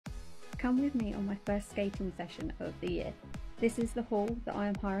Come with me on my first skating session of the year. This is the hall that I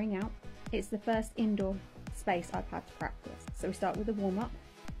am hiring out. It's the first indoor space I've had to practice. So we start with a warm-up,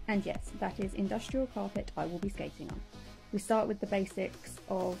 and yes, that is industrial carpet I will be skating on. We start with the basics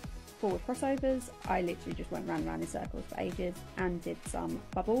of forward crossovers. I literally just went round and round in circles for ages and did some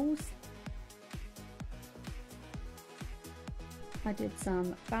bubbles. I did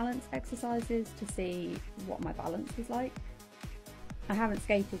some balance exercises to see what my balance was like. I haven't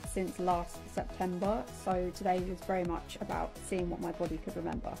skated since last September, so today was very much about seeing what my body could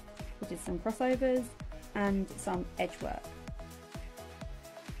remember. We did some crossovers and some edge work.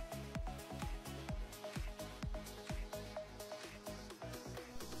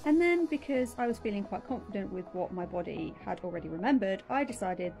 And then, because I was feeling quite confident with what my body had already remembered, I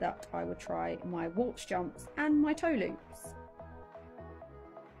decided that I would try my waltz jumps and my toe loops.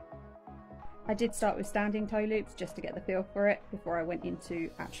 I did start with standing toe loops just to get the feel for it before I went into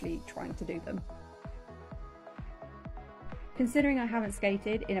actually trying to do them. Considering I haven't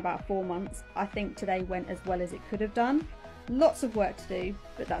skated in about 4 months, I think today went as well as it could have done. Lots of work to do,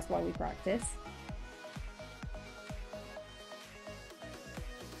 but that's why we practice.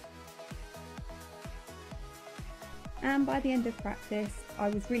 And by the end of practice, I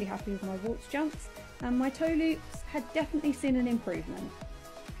was really happy with my waltz jumps, and my toe loops had definitely seen an improvement.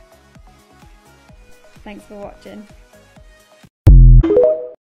 Thanks for watching.